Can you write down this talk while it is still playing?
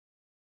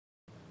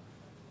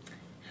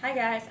Hi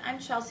guys, I'm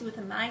Chelsea with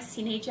the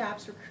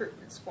myCNAjobs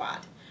Recruitment Squad.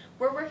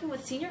 We're working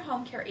with senior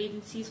home care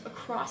agencies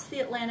across the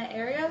Atlanta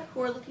area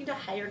who are looking to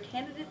hire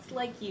candidates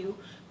like you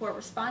who are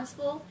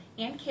responsible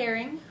and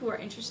caring, who are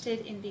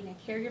interested in being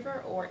a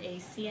caregiver or a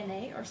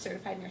CNA or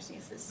certified nursing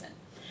assistant.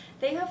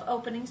 They have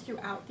openings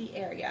throughout the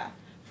area,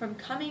 from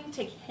Cumming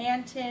to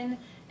Canton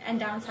and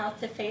down south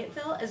to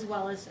Fayetteville, as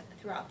well as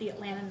throughout the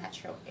Atlanta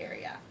metro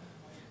area.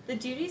 The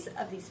duties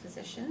of these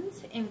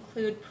positions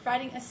include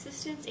providing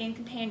assistance and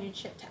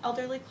companionship to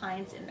elderly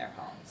clients in their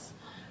homes.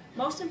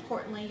 Most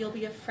importantly, you'll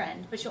be a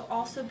friend, but you'll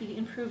also be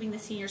improving the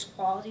senior's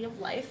quality of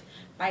life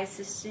by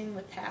assisting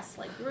with tasks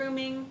like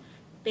grooming,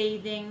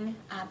 bathing,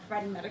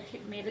 providing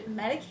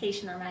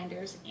medication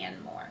reminders,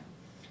 and more.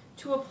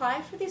 To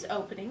apply for these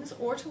openings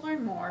or to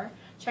learn more,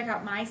 check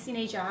out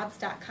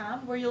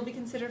myCNAjobs.com, where you'll be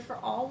considered for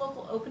all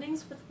local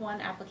openings with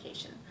one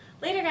application.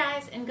 Later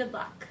guys, and good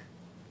luck!